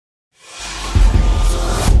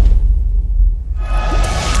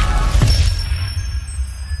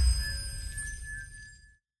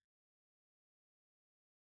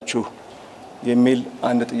ታደርጋላችሁ የሚል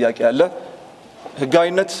አንድ ጥያቄ አለ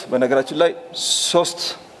ህጋዊነት በነገራችን ላይ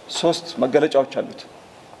ሶስት መገለጫዎች አሉት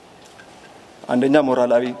አንደኛ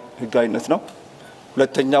ሞራላዊ ህጋዊነት ነው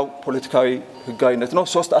ሁለተኛው ፖለቲካዊ ህጋዊነት ነው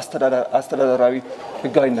ሶስት አስተዳደራዊ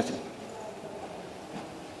ህጋዊነት ነው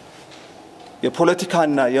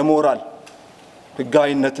የፖለቲካና የሞራል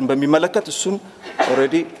ህጋዊነትን በሚመለከት እሱን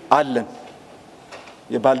ኦሬዲ አለን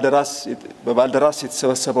በባልደራስ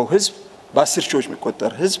የተሰበሰበው ህዝብ በ10 ሺዎች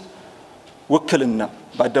የሚቆጠር ህዝብ ውክልና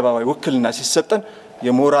በአደባባይ ውክልና ሲሰጠን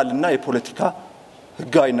የሞራልና የፖለቲካ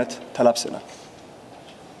ህጋዊነት ተላብሰናል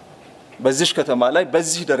በዚህ ከተማ ላይ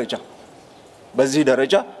በዚህ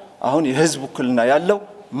ደረጃ አሁን የህዝብ ውክልና ያለው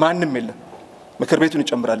ማንንም የለም ምክር ቤቱን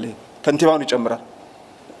ይጨምራል ከንቲባውን ይጨምራል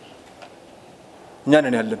እኛ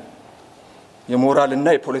ነን ያለን የሞራልና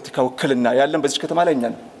የፖለቲካ ውክልና ያለን በዚህ ከተማ ላይ እኛ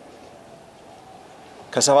ነን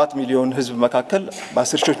ከ7 ሚሊዮን ህዝብ መካከል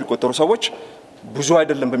በ10 ሺዎች የሚቆጠሩ ሰዎች ብዙ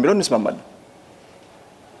አይደለም በሚለው እንስማማለን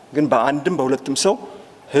ግን በአንድም በሁለትም ሰው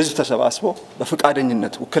ህዝብ ተሰባስቦ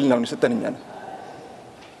በፍቃደኝነት ውክልናውን ይሰጠን እኛ ነን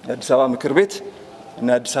የአዲስ አበባ ምክር ቤት እና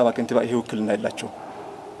የአዲስ አበባ ከንቲባ ይሄ ውክልና ያላቸው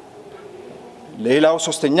ሌላው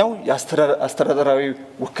ሶስተኛው የአስተዳደራዊ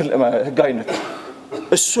ህጋዊነት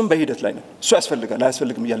እሱም በሂደት ላይ ነው እሱ ያስፈልጋል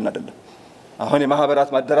አያስፈልግም ይያልን አይደለም አሁን የማህበራት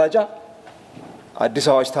ማደራጃ አዲስ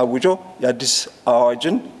አዋጅ ታውጆ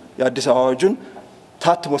የአዲስ አዋጅን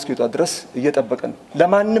ታትሞ እስኪወጣ ድረስ እየተጠበቀን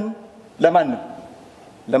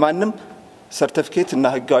ለማንም ሰርቲፊኬት እና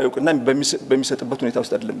ህጋዊ እውቅና በሚሰጥበት ሁኔታ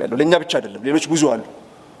ውስጥ አይደለም ያለው ለኛ ብቻ አይደለም ሌሎች ብዙ አሉ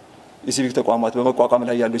የሲቪክ ተቋማት በመቋቋም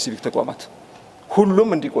ላይ ያሉ የሲቪክ ተቋማት ሁሉም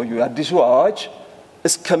እንዲቆዩ የአዲሱ አዋጅ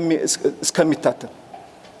እስከሚታተም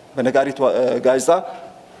በነጋሪት ጋዜጣ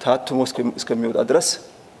ታትሞ እስከሚወጣ ድረስ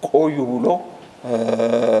ቆዩ ብሎ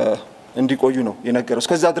እንዲቆዩ ነው የነገረው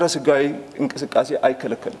እስከዛ ድረስ ህጋዊ እንቅስቃሴ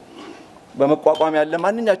አይከለከልም በመቋቋም ያለ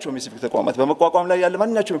ማንኛቸውም የሲቪክ ተቋማት በመቋቋም ላይ ያለ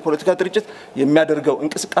ማንኛቸውም የፖለቲካ ድርጅት የሚያደርገው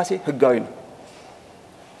እንቅስቃሴ ህጋዊ ነው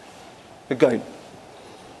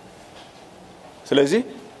ስለዚህ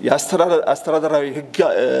የአስተዳደራዊ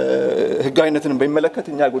ህጋዊነትን በሚመለከት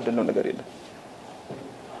እኛ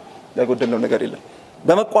ያጎደልነው ነገር የለም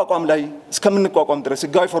በመቋቋም ላይ እስከምንቋቋም ድረስ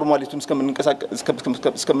ህጋዊ ፎርማሊቲውን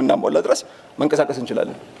እስከምናሟላ ድረስ መንቀሳቀስ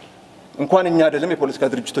እንችላለን እንኳን እኛ አይደለም የፖለቲካ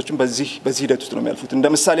ድርጅቶችን በዚህ ሂደት ውስጥ ነው የሚያልፉት እንደ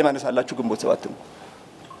ምሳሌ ማነሳላችሁ ግንቦት 7 ነው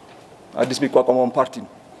አዲስ የሚቋቋመው ፓርቲ ነው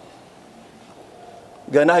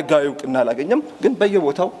ገና ህጋዊ እውቅና አላገኘም ግን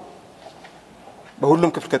በየቦታው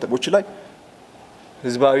በሁሉም ክፍለ ከተሞች ላይ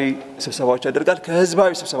ህዝባዊ ስብሰባዎች ያደርጋል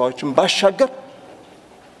ከህዝባዊ ስብሰባዎችም ባሻገር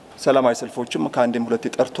ሰላማዊ ሰልፎችም ከአንድም ሁለት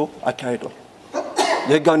ጠርቶ አካሂዷል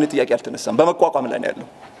የህጋዊነት ጥያቄ አልተነሳም በመቋቋም ላይ ነው ያለው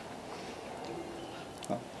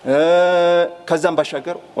ከዛም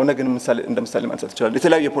ባሻገር ኦነግን እንደ ምሳሌ ማንሳት ይችላል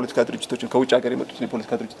የተለያዩ የፖለቲካ ድርጅቶችን ከውጭ ሀገር የመጡት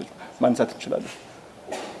የፖለቲካ ድርጅቶች ማንሳት ይችላል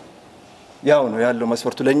ያው ነው ያለው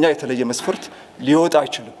መስፈርቱ ለኛ የተለየ መስፈርት ሊወጣ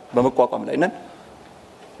አይችልም በመቋቋም ላይ ነን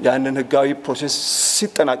ያንን ህጋዊ ፕሮሰስ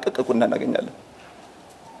ሲጠናቀቅ እቁና እናገኛለን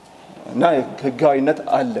እና ህጋዊነት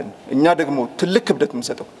አለን እኛ ደግሞ ትልቅ ክብደት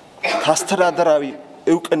የምንሰጠው ከአስተዳደራዊ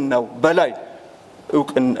እውቅናው በላይ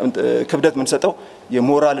ክብደት የምንሰጠው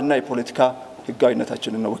የሞራልና የፖለቲካ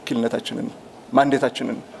ህጋዊነታችንን ነው ወኪልነታችንን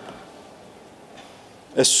ማንዴታችንን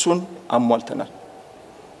እሱን አሟልተናል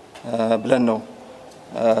ብለን ነው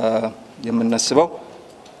የምንነስበው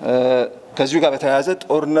ከዚሁ ጋር በተያያዘ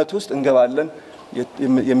ጦርነት ውስጥ እንገባለን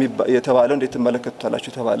የተባለው እንዴት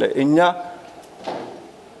ተመለከቱታላችሁ ተባለ እኛ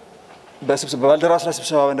በባልደራስ ላይ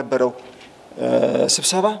ስብሰባ በነበረው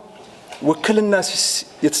ስብሰባ ውክልና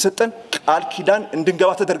የተሰጠን ቃል ኪዳን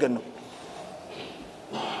እንድንገባ ተደርገን ነው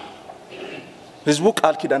ህዝቡ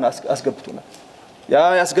ቃል ኪዳን አስገብቶናል ያ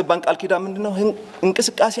ያስገባን ቃል ኪዳን ምንድነው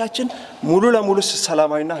እንቅስቃሴያችን ሙሉ ለሙሉ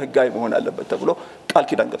ሰላማዊና ህጋዊ መሆን አለበት ተብሎ ቃል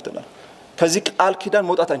ኪዳን ገብተናል ከዚህ ቃል ኪዳን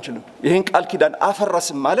መውጣት አንችልም ይሄን ቃል ኪዳን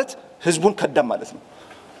አፈረስም ማለት ህዝቡን ከዳም ማለት ነው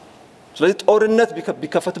ስለዚህ ጦርነት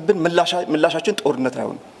ቢከፈትብን ምላሻችን ጦርነት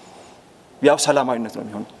አይሆንም ያው ሰላማዊነት ነው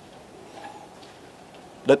የሚሆነው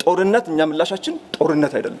ለጦርነት እኛ ምላሻችን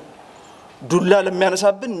ጦርነት አይደለም ዱላ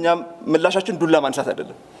ለሚያነሳብን እኛ ምላሻችን ዱላ ማንሳት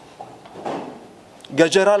አይደለም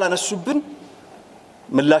ገጀራ ላነሱብን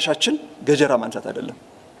ምላሻችን ገጀራ ማንሳት አይደለም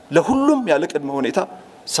ለሁሉም ያለ ቅድመ ሁኔታ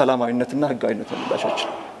ሰላማዊነትና ህጋዊነት ነው ምላሻችን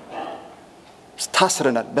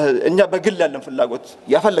ታስረናል እኛ በግል ያለን ፍላጎት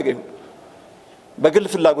ያፈለገ ይሁን በግል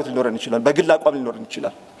ፍላጎት ሊኖረን ይችላል በግል አቋም ሊኖረን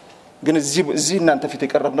ይችላል ግን እዚህ እናንተ ፊት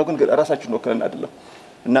የቀረብነው ግን ራሳችን ወክለን አይደለም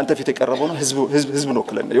እናንተ ፊት የቀረበው ነው ህዝብ ነው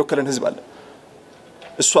ወክለን ህዝብ አለ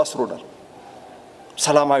እሱ አስሮናል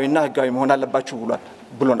ሰላማዊና ህጋዊ መሆን አለባችሁ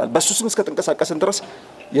ብሎናል በሱ ስም እስከ ተንቀሳቀሰን ድረስ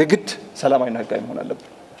የግድ ሰላማዊና ህጋዊ መሆን አለበት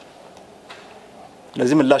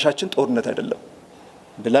ለዚህ ምላሻችን ጦርነት አይደለም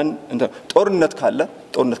ብለን ጦርነት ካለ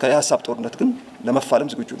የሐሳብ ጦርነት ግን ለመፋለም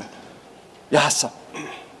ዝግጁ ነው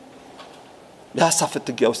የሐሳብ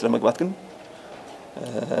ፍትጊያ ውስጥ ለመግባት ግን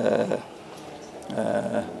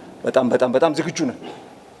በጣም ዝግጁ ነን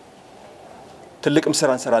ትልቅም ስራ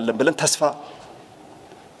እንሰራለን ብለን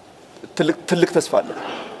ትልቅ ተስፋ አለ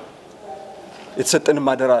የተሰጠን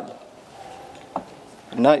ማደራ አለ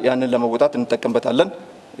እና ያንን ለመወጣት እንጠቀምበታለን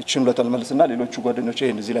እቺም ለተልመልስና ሌሎቹ ጓደኞቼ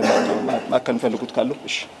ይሄን እዚህ ላይ ማከን ፈልጉት ካሉ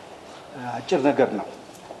እሺ አጭር ነገር ነው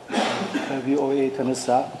ከቪኦኤ ተነሳ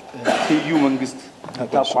ትዩ መንግስት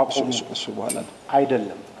ታቋቁሙ እሱ በኋላ ነው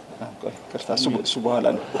አይደለም እሱ በኋላ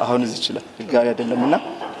ነው አሁን እዚህ ይችላል ህጋዊ አይደለምና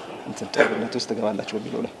እንትን ጦርነት ውስጥ ተገባላችሁ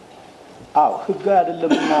በሚለው ላይ አው ህጋዊ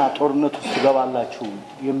አይደለምና ጦርነት ውስጥ ተገባላችሁ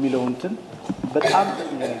የሚለው እንትን በጣም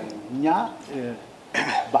እኛ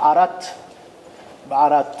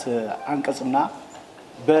በአራት አንቀጽና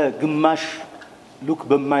በግማሽ ሉክ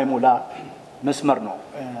በማይሞላ መስመር ነው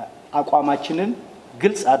አቋማችንን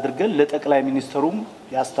ግልጽ አድርገን ለጠቅላይ ሚኒስትሩም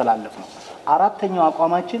ያስተላለፍ ነው አራተኛው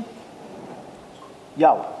አቋማችን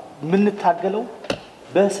ያው ምን ታገለው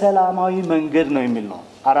በሰላማዊ መንገድ ነው የሚል ነው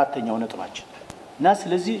አራተኛው ነጥባችን እና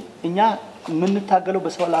ስለዚህ እኛ ምን ታገለው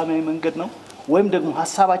በሰላማዊ መንገድ ነው ወይም ደግሞ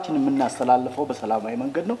ሐሳባችንን የምናስተላልፈው በሰላማዊ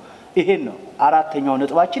መንገድ ነው ይሄን ነው አራተኛው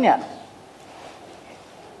ነጥባችን ያለው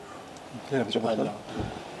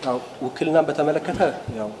ያው ውክልና በተመለከተ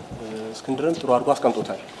ያው እስክንድርም ጥሩ አድርጎ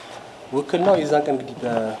አስቀምጦታል ውክልናው የዛን ቀን እንግዲህ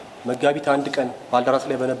በመጋቢት አንድ ቀን ባልደራስ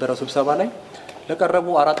ላይ በነበረው ስብሰባ ላይ ለቀረቡ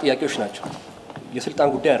አራት ጥያቄዎች ናቸው የስልጣን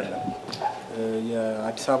ጉዳይ አይደለም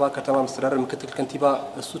የአዲስ አበባ ከተማ መስተዳድር ምክትል ከንቲባ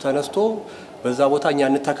እሱ ተነስቶ በዛ ቦታ እኛ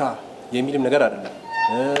እንተካ የሚልም ነገር አይደለም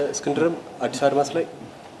እስክንድርም አዲስ አድማስ ላይ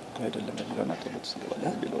አይደለም በሚለውና ተለጥ ስለባለ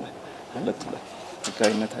ቢሎና ሁለት ላይ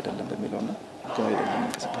ህጋዊነት አይደለም በሚለውና ህጋዊ አይደለም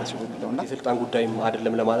እንቅስቃሴው በሚለውና የስልጣን ጉዳይም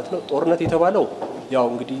አይደለም ለማለት ነው ጦርነት የተባለው ያው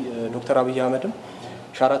እንግዲህ ዶክተር አብይ አህመድም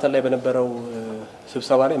ሻራተን ላይ በነበረው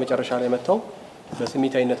ስብሰባ ላይ መጨረሻ ላይ መጣው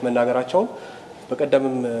በስሜታዊነት መናገራቸው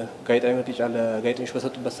በቀደምም ጋዜጣዊ መግለጫ ለጋዜጠኞች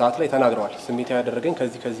በሰጡበት ሰዓት ላይ ተናግረዋል ስሜታዊ ያደረገኝ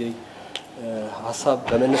ከዚህ ሐሳብ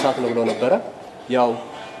በመነሳት ነው ብለው ነበር ያው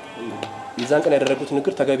የዛን ቀን ያደረጉት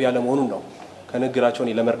ንግግር ተገቢ ያለ መሆኑን ነው ከንግግራቸው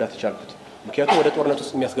ነው ለመርዳት ይቻላል ምክንያቱም ወደ ጦርነት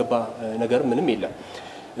ውስጥ የሚያስገባ ነገር ምንም የለም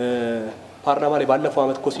ፓርላማ ላይ ባለፈው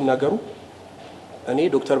አመት እኮ ሲናገሩ እኔ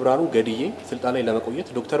ዶክተር ብርሃኑ ገድዬ ስልጣን ላይ ለመቆየት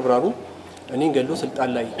ዶክተር ብርሃኑ እኔን ገሎ ስልጣን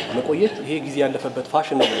ላይ መቆየት ይሄ ጊዜ ያለፈበት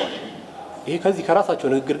ፋሽን ነው ብለዋል ይሄ ከዚህ ከራሳቸው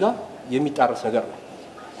ንግግር ጋር የሚጣረስ ነገር ነው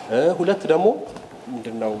ሁለት ደግሞ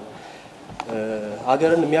ምንድነው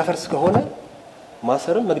አገርን የሚያፈርስ ከሆነ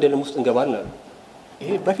ማሰርም መግደልም ውስጥ እንገባለን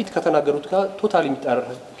ይሄ በፊት ከተናገሩት ጋር ቶታሊ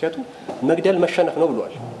የሚጣረስ ምክንያቱም መግደል መሸነፍ ነው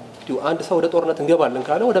ብለዋል አንድ ሰው ወደ ጦርነት እንገባለን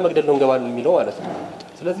ካለ ወደ መግደል ነው እንገባለን የሚለው ማለት ነው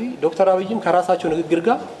ስለዚህ ዶክተር አብይም ከራሳቸው ንግግር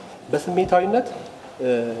ጋር በስሜታዊነት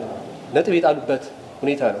ነጥብ የጣሉበት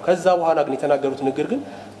ሁኔታ ነው ከዛ በኋላ ግን የተናገሩት ንግግር ግን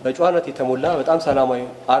በጨዋነት የተሞላ በጣም ሰላማዊ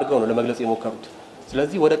አርገው ነው ለመግለጽ የሞከሩት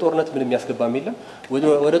ስለዚህ ወደ ጦርነት ምንም የሚያስገባም የለም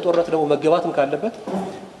ወደ ጦርነት ደግሞ መገባትም ካለበት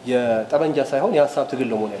የጠበንጃ ሳይሆን የሐሳብ ትግል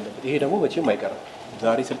ነው መሆን ያለበት ይሄ ደግሞ መቼም አይቀርም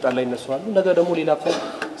ዛሬ ስልጣን ላይ እነሱዋሉ ነገ ደግሞ ሌላ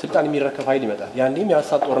ስልጣን የሚረከብ ኃይል ይመጣል ያንዴም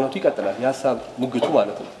የሐሳብ ጦርነቱ ይቀጥላል የሐሳብ ሙግቱ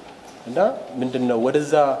ማለት ነው እና ምንድነው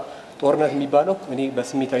ወደዛ ጦርነት የሚባለው እኔ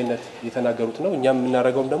በስሜታዊነት የተናገሩት ነው እኛም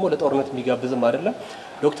የምናደርገውም ደግሞ ለጦርነት የሚጋብዝም አይደለም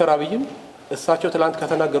ዶክተር አብይም እሳቸው ትላንት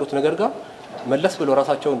ከተናገሩት ነገር ጋር መለስ ብሎ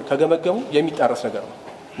ራሳቸውን ከገመገሙ የሚጣረስ ነገር ነው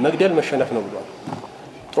መግደል መሸነፍ ነው ብሏል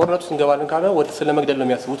ጦርነቱ እንገባለን ካለ ወደ ስለመግደል ነው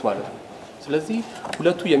የሚያስቡት ማለት ነው ስለዚህ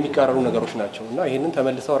ሁለቱ የሚቃረኑ ነገሮች ናቸው እና ይሄንን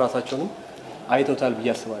ተመልሰው ራሳቸውንም አይተውታል ብዬ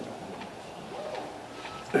አስባለሁ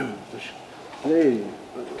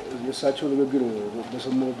የእሳቸው ንግግር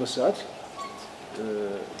በሰማሁበት ሰዓት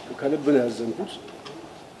ከልብ ነው ያዘንኩት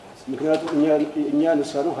ምክንያቱም እኛ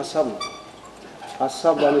ነሳነው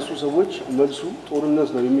ሐሳብ ባነሱ ሰዎች መልሱ ጦርነት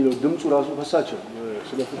ነው የሚለው ድምጹ ራሱ ፈሳቸው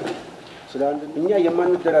ስለ ፍቅር ስለ አንድ እኛ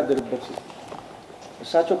የማንደራደርበት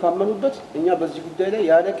እሳቸው ካመኑበት እኛ በዚህ ጉዳይ ላይ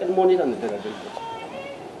ያለ ቅድመ ሁኔታ እንደራደርበት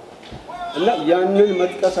እና ያንን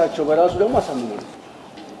መጥቀሳቸው በራሱ ደግሞ አሳምነው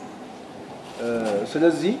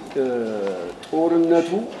ስለዚህ ጦርነቱ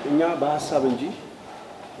እኛ በሐሳብ እንጂ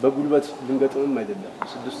በጉልበት ልንገጥምም አይደለም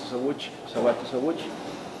 6 ሰዎች 7 ሰዎች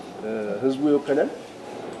ህዝቡ ይወከላል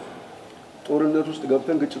ጦርነት ውስጥ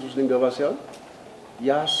ገብተን ግጭት ውስጥ ልንገባ ሳይሆን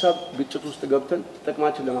የሐሳብ ግጭት ውስጥ ገብተን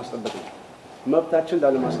ጥቅማችን ለማስጠበቅ ነው መብታችን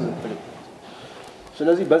ላለማስነጠቅ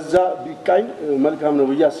ስለዚህ በዛ ቢቃኝ መልካም ነው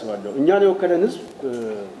ብዬ አስባለሁ እኛ ነው የወከለን ህዝብ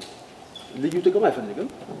ልዩ ጥቅም አይፈልግም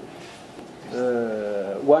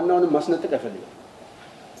ዋናውንም ማስነጠቅ አይፈልግም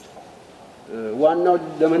ዋናው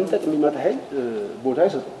ለመንጠቅ የሚመጣ ኃይል ቦታ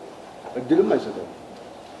አይሰጠው እድልም አይሰጠው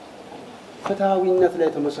ፍትሃዊነት ላይ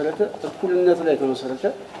ተመሰረተ እኩልነት ላይ ተመሰረተ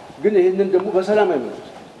ግን ይሄንን ደግሞ በሰላማዊ መንገድ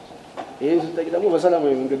ይሄን ስንጠይቅ ደግሞ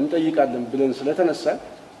በሰላማዊ መንገድ እንጠይቃለን ብለን ስለተነሳን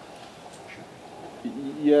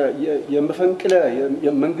የመፈንቅለ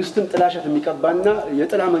የመንግስትን ጥላሸት የሚቀባና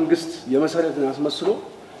የጥላ መንግስት የመሰረትን አስመስሎ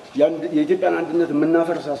የኢትዮጵያን አንድነት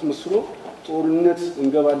የምናፈርስ አስመስሎ ጦርነት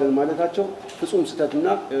እንገባለን ማለታቸው ፍጹም ስተትና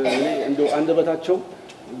እኔ እንደው አንደበታቸው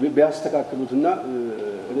ቢያስተካክሉትና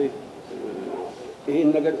እኔ ይሄን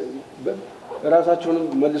ነገር ራሳቸውንም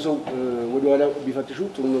መልሰው ወደ ኋላ ቢፈትሹ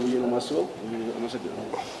ጥሩ ነው ብዬ ነው ማስበው።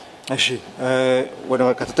 አመሰግናለሁ። እሺ ወደ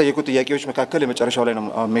ከተጠየቁ ጥያቄዎች መካከል የመጨረሻው ላይ ነው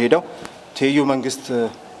መሄደው ትይዩ መንግስት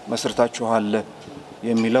መስርታችኋል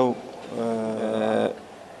የሚለው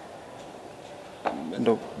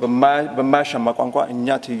እንደው በማያሻማ ቋንቋ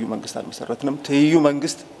እኛ ትይዩ መንግስት አልመሰረትንም። ትይዩ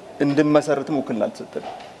መንግስት እንድንመሰርትም ውክልና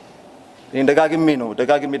አልተሰጠንም። ይሄን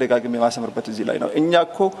ደጋግሜ ማሰምርበት እዚህ ላይ ነው። እኛ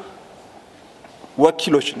እኮ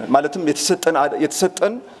ወኪሎች ነን ማለትም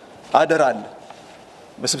የተሰጠን አደራ አለ።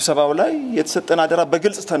 በስብሰባው ላይ የተሰጠን አደራ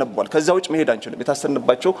በግልጽ ተነቧል። ከዛ ውጭ መሄድ አንችልም።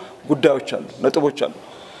 የታሰረንባቸው ጉዳዮች አሉ፣ ነጥቦች አሉ።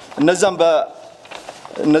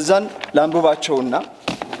 እነዛን ላንብባቸውና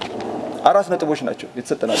አራት ነጥቦች ናቸው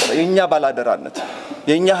የተሰጠን አደራ። የኛ ባላደራነት፣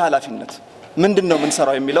 የኛ ኃላፊነት ምንድነው ምን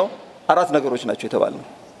ሰራው የሚለው አራት ነገሮች ናቸው የተባለው።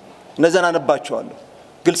 እነዛን አነባቸዋለሁ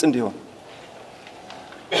ግልጽ እንዲሆን።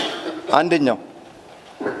 አንደኛው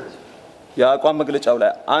የአቋም መግለጫው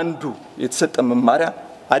ላይ አንዱ የተሰጠ መማሪያ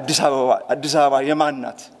አዲስ አበባ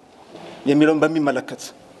የማናት የሚለውን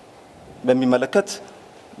በሚመለከት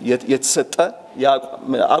የተሰጠ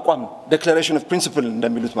የአቋም ዴክላሬሽን ኦፍ ፕሪንሲፕል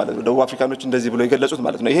እንደሚሉት ማለት ነው። ደቡብ አፍሪካኖች እንደዚህ ብለው የገለጹት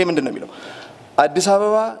ማለት ነው። ይሄ ምንድነው የሚለው አዲስ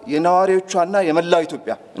አበባ የነዋሪዎቿና የመላው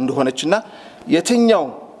ኢትዮጵያ እንደሆነችና የትኛው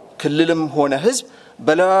ክልልም ሆነ ህዝብ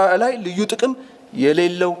በላይ ልዩ ጥቅም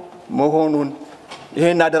የሌለው መሆኑን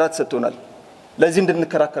ይሄን አደራ ተሰጥቶናል። ለዚህ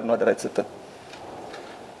እንድንከራከር ነው አደራ የተሰጠን።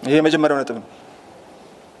 ይሄ የመጀመሪያው ነጥብ ነው።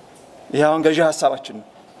 ይሄ አሁን ገዢ ሐሳባችን ነው።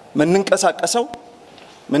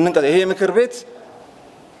 ይሄ ምክር ቤት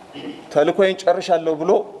ተልእኮዬን ጨርሻለሁ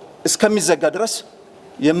ብሎ እስከሚዘጋ ድረስ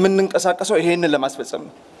የምንንቀሳቀሰው ይሄንን ለማስፈጸም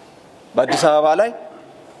ነው። በአዲስ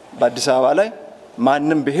አበባ ላይ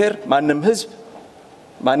ማንም ብሔር፣ ማንም ህዝብ፣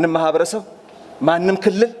 ማንም ማህበረሰብ፣ ማንም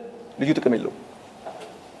ክልል ልዩ ጥቅም የለውም።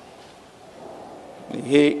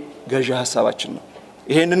 ይሄ ገዢ ሐሳባችን ነው።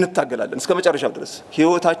 ይሄን እንታገላለን እስከመጨረሻው ድረስ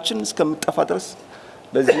ህይወታችን እስከምጠፋ ድረስ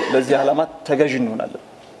ለዚህ ዓላማ ተገዥ እንሆናለን።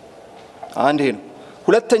 አንድ ይሄ ነው።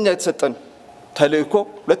 ሁለተኛ የተሰጠን ተልእኮ፣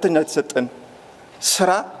 ሁለተኛ የተሰጠን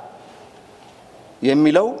ስራ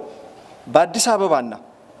የሚለው በአዲስ አበባና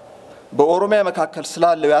በኦሮሚያ መካከል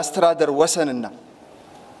ስላለው የአስተዳደር ወሰንና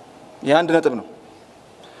የአንድ ነጥብ ነው።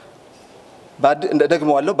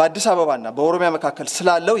 ደግመዋለሁ። በአዲስ አበባና በኦሮሚያ መካከል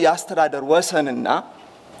ስላለው የአስተዳደር ወሰንና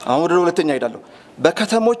አሁን ወደ ሁለተኛ ሄዳለሁ።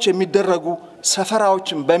 በከተሞች የሚደረጉ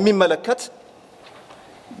ሰፈራዎችን በሚመለከት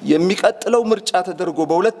የሚቀጥለው ምርጫ ተደርጎ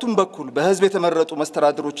በሁለቱም በኩል በህዝብ የተመረጡ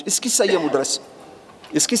መስተዳድሮች እስኪሰየሙ ድረስ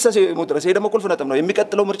ይሄ ደግሞ ቁልፍ ነጥብ ነው።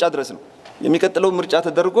 የሚቀጥለው ምርጫ ድረስ ነው። የሚቀጥለው ምርጫ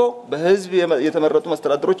ተደርጎ በህዝብ የተመረጡ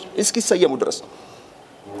መስተዳድሮች እስኪሰየሙ ድረስ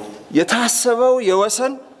የታሰበው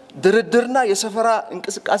የወሰን ድርድርና የሰፈራ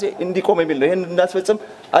እንቅስቃሴ እንዲቆም የሚል ነው። ይሄን እናስፈጽም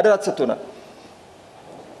አደራ ተሰጥቶናል።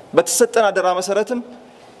 በተሰጠን አደራ መሰረትም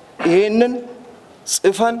ይሄንን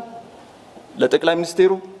ጽፈን ለጠቅላይ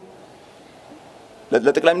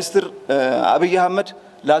ሚኒስትር አብይ አህመድ፣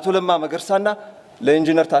 ለአቶ ለማ መገርሳና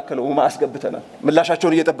ለኢንጂነር ታከለ አስገብተናል።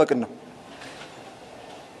 ምላሻቸውን እየጠበቅን ነው።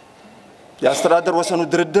 የአስተዳደር ወሰኑ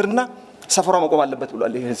ድርድርና ሰፈራው መቆም አለበት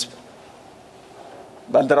ብሏል። ይሄ ህዝብ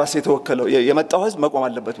ባልደራስ የተወከለው የመጣው ህዝብ መቆም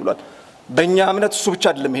አለበት ብሏል። በእኛ እምነት እሱ ብቻ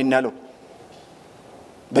አይደለም ይሄን ያለው።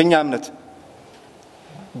 በእኛ እምነት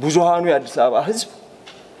ብዙሃኑ የአዲስ አበባ ህዝብ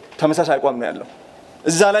ተመሳሳይ አቋም ነው ያለው።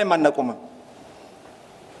 እዛ ላይ ማናቆም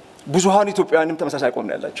ብዙሃኑ ኢትዮጵያውያንም ተመሳሳይ አቋም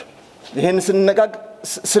ነው ያላቸው። ይሄን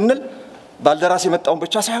ስንል ባልደራስ የመጣውን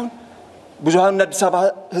ብቻ ሳይሆን ብዙሃኑ የአዲስ አበባ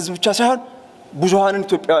ህዝብ ብቻ ሳይሆን ብዙሃኑን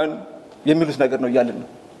ኢትዮጵያውያን የሚሉት ነገር ነው እያልን ነው።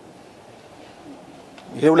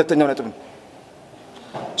 ይሄ ሁለተኛው ነጥብ ነው።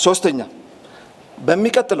 ሶስተኛ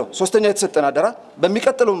የተሰጠን አደራ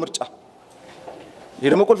በሚቀጥለው ምርጫ ይሄ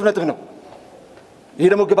ደግሞ ቁልፍ ነጥብ ነው። ይሄ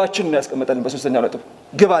ደግሞ ግባችን ነው ያስቀመጠልን። በሶስተኛው ነጥብ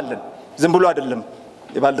ግብ አለን። ዝም ብሎ አይደለም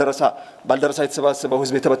ባልደረሳ የተሰባሰበው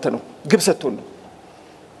ህዝብ የተበተነው ግብ ሰጥቶን ነው።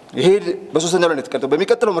 ይሄ በሶስተኛው ላይ የተቀመጠው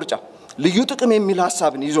በሚቀጥለው ምርጫ ልዩ ጥቅም የሚል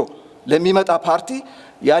ሐሳብን ይዞ ለሚመጣ ፓርቲ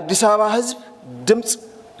የአዲስ አበባ ህዝብ ድምጽ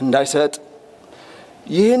እንዳይሰጥ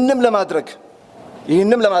ይህንም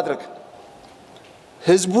ለማድረግ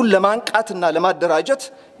ህዝቡን ለማንቃትና ለማደራጀት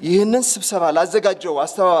ይህንን ስብሰባ ላዘጋጀው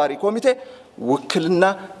አስተባባሪ ኮሚቴ ውክልና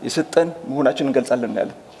የሰጠን መሆናችንን እንገልጻለን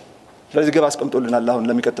ያለ። ስለዚህ ግብ አስቀምጦልናል። አሁን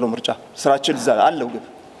ለሚቀጥለው ምርጫ ስራችን እዛ አለው ግብ።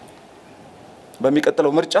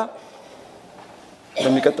 በሚቀጥለው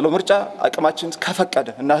ምርጫ አቅማችን ከፈቀደ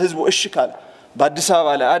እና ህዝቡ እሺ ካለ በአዲስ አበባ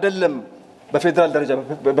ላይ አይደለም በፌደራል ደረጃ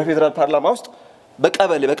በፌደራል ፓርላማ ውስጥ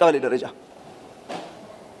በቀበሌ ደረጃ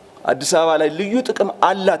አዲስ አበባ ላይ ልዩ ጥቅም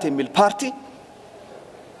አላት የሚል ፓርቲ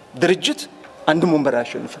ድርጅት አንድ ወንበር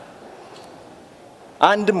ያሸንፋል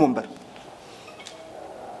አንድ ወንበር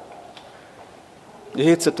ይሄ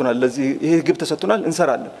ተሰጥቶናል ለዚህ ይሄ ግብ ተሰጥቶናል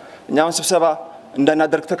እንሰራለን እኛውን ስብሰባ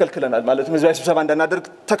እንዳናደርግ ተከልክለናል ማለት ነው ህዝባዊ ስብሰባ እንዳናደርግ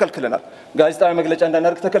ተከልክለናል ጋዜጣዊ መግለጫ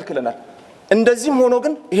እንዳናደርግ ተከልክለናል እንደዚህም ሆኖ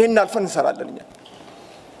ግን ይሄን አልፈን እንሰራለን እኛ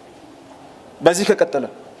በዚህ ከቀጠለ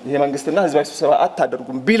ይሄ መንግስትና ህዝባዊ ስብሰባ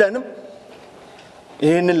አታደርጉም ቢለንም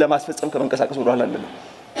ይሄንን ለማስፈጸም ከመንቀሳቀስ ወደ ኋላ አይደለም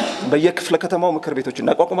በየክፍለ ከተማው ምክር ቤቶች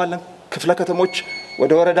እናቋቁማለን ክፍለ ከተሞች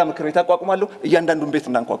ወደ ወረዳ ምክር ቤት አቋቁማለሁ እያንዳንዱን ቤት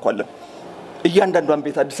እናንኳኳለን እያንዳንዱን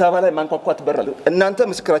ቤት አዲስ አበባ ላይ ማንኳኳት በራለ እናንተ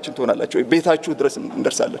ምስክራችን ትሆናላችሁ ቤታችሁ ድረስ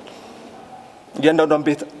እንደርሳለን እያንዳንዱን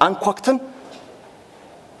ቤት አንኳክተን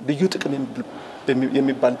ልዩ ጥቅም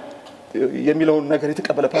የሚባል የሚለውን ነገር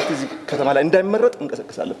የተቀበለ ፓርቲ እዚህ ከተማ ላይ እንዳይመረጥ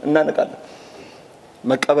እንቀሰቅሳለን እናነቃለን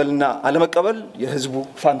መቀበልና አለመቀበል የህዝቡ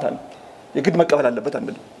ፋንታ ነው የግድ መቀበል አለበት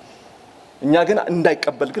አንደለም እኛ ግን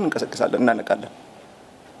እንዳይቀበል ግን እንቀሰቅሳለን እናነቃለን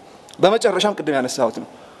በመጨረሻም ቅድም ያነሳሁት ነው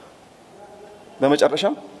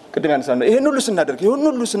በመጨረሻም ቅድም ያነሳነው ይሄን ሁሉ ስናደርግ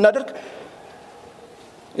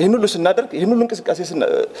ይሄን ሁሉ እንቅስቃሴ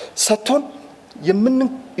ሰጥቶን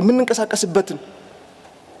የምንንቀሳቀስበትን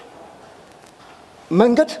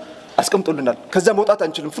መንገድ አስቀምጦልናል ከዛ መውጣት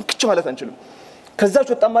አንችልም ፍንክች ማለት አንችልም ከዛች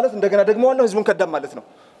ወጣን ማለት እንደገና ደግሞ ዋናው ህዝቡን ከዳም ማለት ነው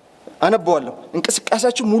አነበዋለሁ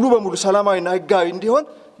እንቅስቃሴያችን ሙሉ በሙሉ ሰላማዊና ህጋዊ እንዲሆን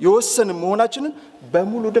የወሰን መሆናችንን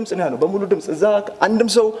በሙሉ ድምጽ ነው ያለው በሙሉ ድምጽ እዛ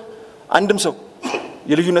አንድም ሰው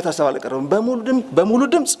የልዩነት ሐሳብ አልቀረበም በሙሉ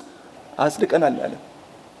ድምጽ አጽድቀናል ያለ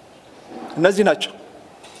እነዚህ ናቸው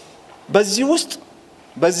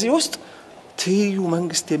በዚህ ውስጥ ትይዩ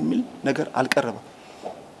መንግስት የሚል ነገር አልቀረበም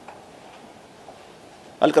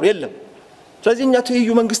የለም ስለዚህ እኛ ትይዩ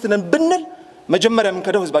መንግስት ነን ብንል መጀመሪያ ምን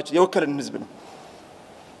ከደው ህዝባችን የወከለን ህዝብ ነው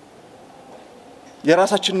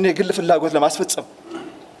የራሳችንን የግል ፍላጎት ለማስፈጸም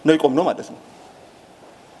ነው ይቆም ነው ማለት ነው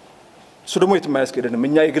እሱ ደግሞ የትም አያስከደንም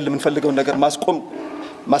እኛ የግል ምን ፈልገው ነገር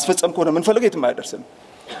ማስፈጸም ከሆነ ምን ፈልገው የትም አያደርሰንም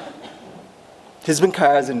ህዝብን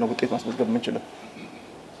ካያዝን ነው ውጤት ማስመዝገብ የምንችለው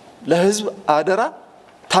ለህዝብ አደራ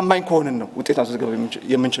ታማኝ ከሆነን ነው ውጤት ማስመዝገብ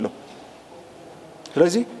የምንችለው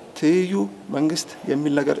ስለዚህ ትይዩ መንግስት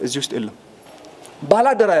የሚል ነገር እዚህ ውስጥ የለም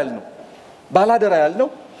ባላደራ ያልነው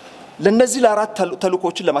ለነዚህ ለአራት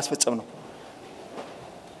ተልእኮችን ለማስፈጸም ነው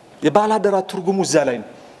የባላደራ ትርጉሙ እዛ ላይ ነው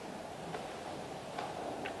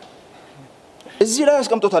እዚህ ላይ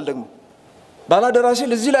አስቀምጦታል ደግሞ ባላደራ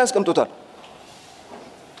ሲል እዚህ ላይ አስቀምጦታል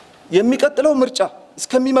የሚቀጥለው ምርጫ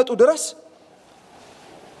እስከሚመጡ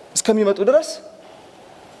ድረስ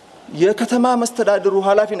የከተማ መስተዳድሩ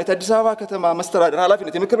ኃላፊነት አዲስ አበባ ከተማ መስተዳድር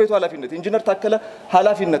ኃላፊነት የምክር ቤቱ ኃላፊነት ኢንጂነር ታከለ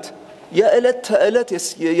ኃላፊነት የእለት ተእለት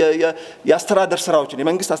የአስተዳደር ስራዎችን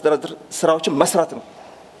የመንግስት አስተዳደር ስራዎችን መስራት ነው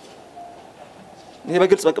ይሄ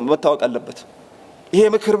በግልጽ መታወቅ አለበት ይሄ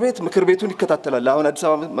ምክር ቤቱን ይከታተላል አሁን አዲስ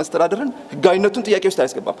አበባ መስተዳድርን ህጋዊነቱን ጥያቄ ውስጥ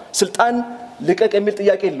አያስገባም ስልጣን ልቀቅ የሚል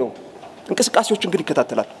ጥያቄ የለውም እንቅስቃሴዎችን ግን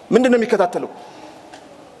ይከታተላል ምንድነው የሚከታተለው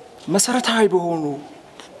መሰረታዊ በሆኑ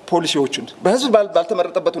ፖሊሲዎችን በህዝብ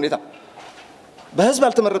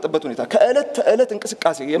ባልተመረጠበት ሁኔታ ከእለት ተእለት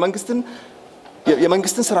እንቅስቃሴ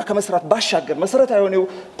የመንግስትን ስራ ከመስራት ባሻገር መሰረታዊ የሆኑ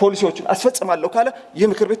ፖሊሲዎችን አስፈጽማለሁ ካለ ይህ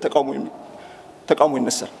ምክር ቤት ተቃውሞ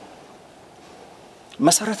ይነሳል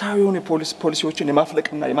መሰረታዊ የሆኑ ፖሊሲዎችን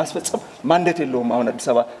የማፍለቅና የማስፈጸም ማንዴት የለውም አሁን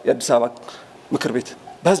የአዲስ አበባ ምክር ቤት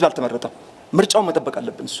በህዝብ አልተመረጠም ምርጫውን መጠበቅ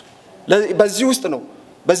አለብን እሱ በዚህ ውስጥ ነው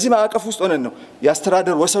በዚህ ማዕቀፍ ውስጥ ሆነን ነው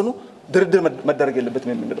ያስተዳደር ወሰኑ ድርድር መደረግ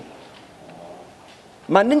የለበትም የምንለው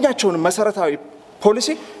ማንኛቸውንም መሰረታዊ ፖሊሲ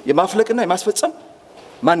የማፍለቅና የማስፈጸም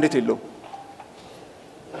ማንዴት የለውም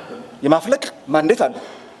የማፍለቅ ማንዴት አለ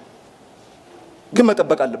ግን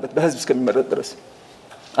መጠበቅ አለበት በህዝብ እስከሚመረጥ ድረስ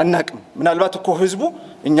አናቅም ምናልባት እኮ ህዝቡ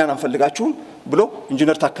እኛን አንፈልጋችሁም ብሎ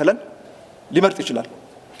ኢንጂነር ታከለን ሊመርጥ ይችላል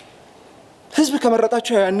ህዝብ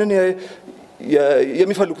ከመረጣቸው ያንን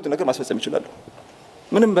የሚፈልጉት ነገር ማስፈጸም ይችላሉ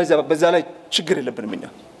ምንም በዛ ላይ ችግር የለብንም እኛ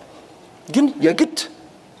ግን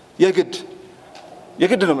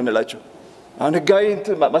የግድ ነው የምንላቸው አሁን ህጋዊ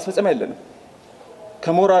ማስፈጸም አይደለም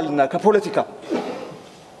ከሞራልና ከፖለቲካ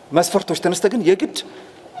መስፈርቶች ተነስተ ግን የግድ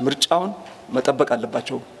ምርጫውን መጠበቅ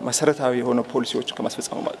አለባቸው መሰረታዊ የሆነ ፖሊሲዎች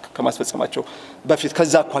ከማስፈጸማቸው በፊት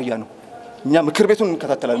ከዛ አኳያ ነው እኛ ምክር ቤቱን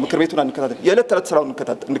እንከታተላለን የዕለት ተዕለት ስራውን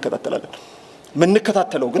እንከታተላለን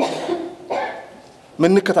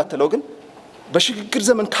ምንከታተለው ግን በሽግግር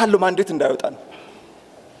ዘመን ካለው ማንዴት እንዳይወጣ ነው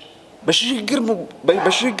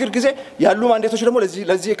በሽግግር ጊዜ ያሉ ማንዴቶች ደግሞ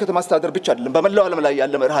ለዚህ የከተማ አስተዳደር ብቻ አይደለም በመላው ዓለም ላይ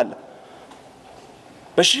ያለ መርህ አለ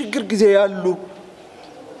በሽግግር ጊዜ ያሉ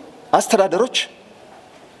አስተዳደሮች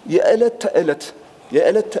የዕለት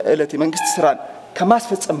ተዕለት የመንግስት ስራን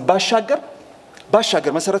ከማስፈጸም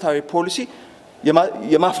ባሻገር መሰረታዊ ፖሊሲ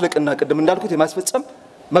የማፍለቅና ቀደም እንዳልኩት የማስፈጸም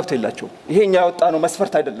መብት የላቸው ይሄኛ ያወጣነው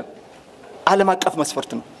መስፈርት አይደለም ዓለም አቀፍ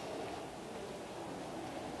መስፈርት ነው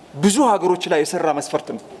ብዙ ሀገሮች ላይ የሰራ መስፈርት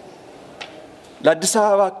ነው ለአዲስ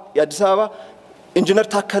አበባ ኢንጂነር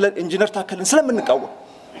ታከለን ስለምንቃወም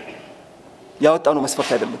ያወጣነው መስፈርት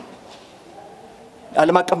አይደለም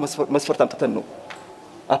ዓለም አቀፍ መስፈርት አምጥተን ነው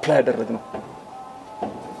አፕላይ ያደረግነው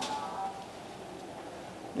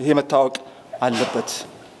ይሄ መታወቅ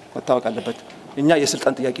አለበት እኛ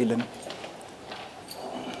የስልጣን ጥያቄ የለንም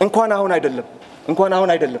እንኳን አሁን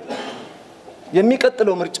አይደለም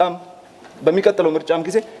በሚቀጥለው ምርጫም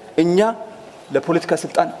ጊዜ እኛ ለፖለቲካ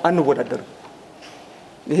ስልጣን አንወዳደርም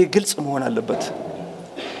ይሄ ግልጽ መሆን አለበት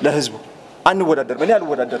ለህዝቡ አንወዳደርም እኔ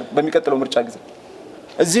አልወዳደርም በሚቀጥለው ምርጫ ጊዜ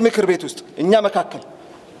እዚህ ምክር ቤት ውስጥ እኛ መካከል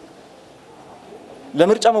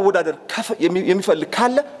ለምርጫ መወዳደር የሚፈልግ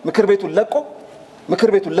ካለ ምክር ቤቱን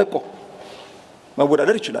ለቆ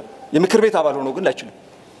መወዳደር ይችላል የምክር ቤት አባል ሆኖ ግን አይችልም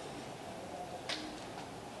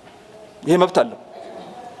ይሄ መብት አለው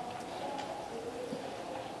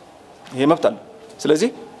ስለዚህ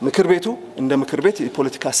ምክር ቤቱ እንደ ምክር ቤት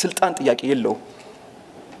የፖለቲካ ስልጣን ጥያቄ የለውም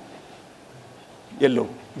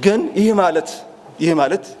ግን ይሄ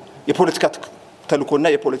ማለት የፖለቲካ ተልኮና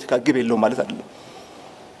የፖለቲካ ግብ የለውም ማለት አይደለም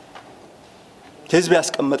ህዝብ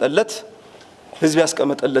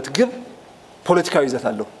ያስቀመጠለት ግብ ፖለቲካዊ ይዘት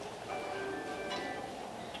አለው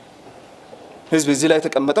ህዝብ እዚህ ላይ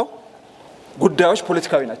የተቀመጠው ጉዳዮች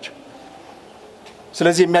ፖለቲካዊ ናቸው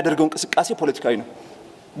ስለዚህ የሚያደርገው እንቅስቃሴ ፖለቲካዊ ነው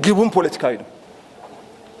ግቡም ፖለቲካዊ ነው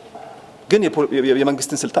ግን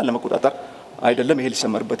የመንግስትን ስልጣን ለመቆጣጠር አይደለም ይሄ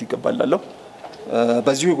ሊሰመርበት ይገባል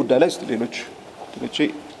በዚሁ ጉዳይ ላይ ሌሎች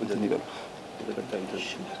እንትን ይበሉ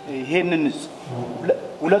ይሄንን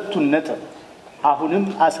ሁለቱን ነጥብ አሁንም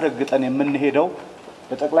አስረግጠን የምንሄደው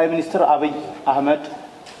ለጠቅላይ ሚኒስትር አብይ አህመድ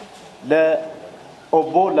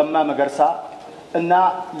ለኦቦ ለማ መገርሳ እና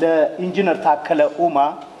ለኢንጂነር ታከለ ኡማ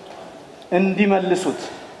እንዲመልሱት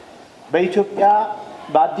በኢትዮጵያ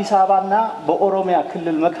በአዲስ አበባና በኦሮሚያ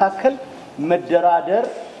ክልል መካከል መደራደር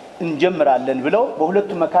እንጀምራለን ብለው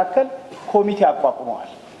በሁለቱ መካከል ኮሚቴ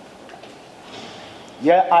አቋቁመዋል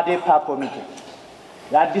የአዴፓ ኮሚቴ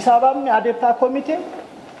የአዲስ አበባም የአዴፓ ኮሚቴ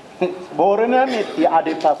በኦሮሚያም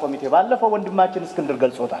የአዴፓ ኮሚቴ ባለፈው ወንድማችን እስክንድር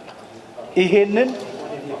ገልጾታል ይሄንን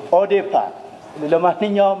ኦዴፓ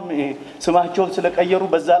ለማንኛውም ስማቸውን ስለቀየሩ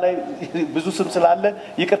በዛ ላይ ብዙ ስም ስላለ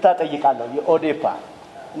ይቅርታ ጠይቃለሁ የኦዴፓ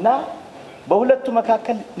እና በሁለቱ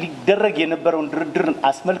መካከል ሊደረግ የነበረውን ድርድርን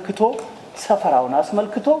አስመልክቶ ሰፈራውን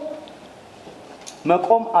አስመልክቶ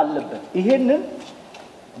መቆም አለበት ይሄንን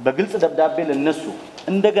በግልጽ ደብዳቤ ለነሱ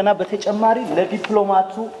እንደገና በተጨማሪ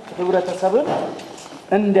ለዲፕሎማቱ ህብረተሰብን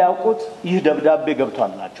እንዲያውቁት ይህ ደብዳቤ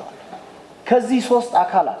ገብቷላቸዋል ከዚህ ሶስት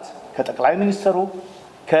አካላት ከጠቅላይ ሚኒስትሩ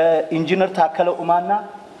ከኢንጂነር ታከለ ኡማና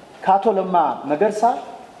ከአቶ ለማ መገርሳ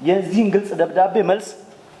የዚህን ግልጽ ደብዳቤ መልስ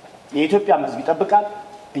የኢትዮጵያ ህዝብ ይጠብቃል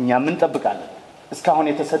እኛም እንጠብቃለን እስካሁን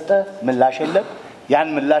የተሰጠ ምላሽ የለም ያን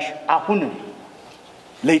ምላሽ አሁን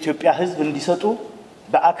ለኢትዮጵያ ህዝብ እንዲሰጡ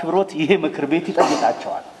በአክብሮት ይሄ ምክር ቤት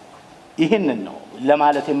ይጠይቃቸዋል ይሄንን ነው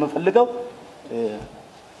ለማለት የምፈልገው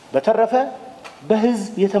በተረፈ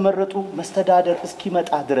በህዝብ የተመረጡ መስተዳደር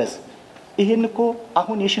እስኪመጣ ድረስ ይሄን እኮ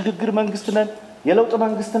አሁን የሽግግር መንግስት ነን የለውጥ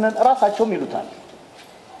መንግስት ነን ራሳቸውም ይሉታል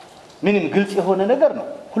ምንም ግልጽ የሆነ ነገር ነው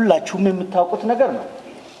ሁላችሁም የምታውቁት ነገር ነው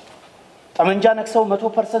ጠመንጃ ነክሰው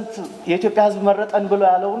 100% የኢትዮጵያ ህዝብ መረጠን ብሎ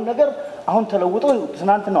ያለውን ነገር አሁን ተለውጦ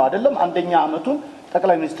ትናንት ነው አይደለም አንደኛ አመቱን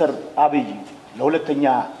ጠቅላይ ሚኒስትር አብይ ለሁለተኛ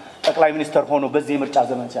ጠቅላይ ሚኒስትር ሆኖ በዚህ ምርጫ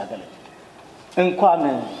ዘመን ሲያገለግል እንኳን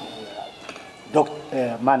ዶክተር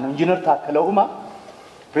ኢንጂነር ታከለ ኡማ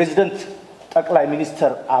ፕሬዚደንት ጠቅላይ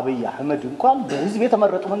ሚኒስትር አብይ አህመድ እንኳን በህዝብ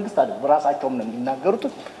የተመረጡ መንግስት አይደለም በራሳቸውም ነው የሚናገሩት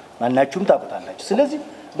ማናችሁም ታውቁታላችሁ ስለዚህ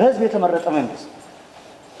በህዝብ የተመረጠ መንግስት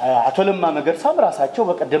አቶ ለማ መገርሳም ራሳቸው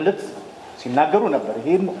በቀደምለት ሲናገሩ ነበር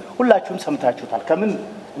ይሄን ሁላችሁም ሰምታችሁታል ከምን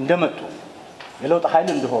እንደመጡ የለውጥ ኃይል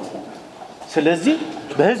እንደሆኑ ስለዚህ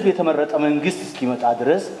በህዝብ የተመረጠ መንግስት እስኪመጣ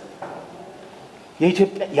ድረስ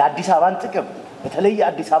የኢትዮጵያ የአዲስ አበባን ጥቅም በተለይ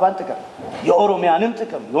የአዲስ አበባን ጥቅም የኦሮሚያንም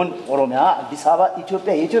ጥቅም ኦሮሚያ አዲስ አበባ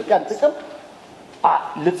ኢትዮጵያ የኢትዮጵያን ጥቅም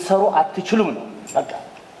ልትሰሩ አትችሉም ነው በቃ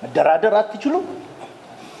መደራደር አትችሉም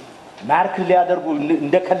ማርክ ሊያደርጉ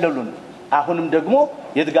እንደከለሉን አሁንም ደግሞ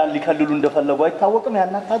የትጋን ሊከልሉ እንደፈለጉ አይታወቅም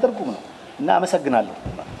ያና ታደርጉም ነው እና አመሰግናለሁ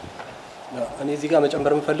እኔ እዚህ ጋር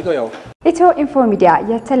መጨመር የምፈልገው ያው ኢትዮኢንፎ ሚዲያ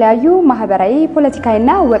የተለያዩ ማህበራዊ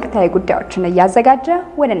ፖለቲካዊና ወቅታዊ ጉዳዮችን እያዘጋጀ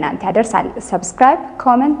ወደ እናንተ ያደርሳል ሰብስክራይብ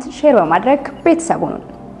ኮሜንት ሼር በማድረግ ቤተሰቡን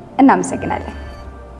እናመሰግናለን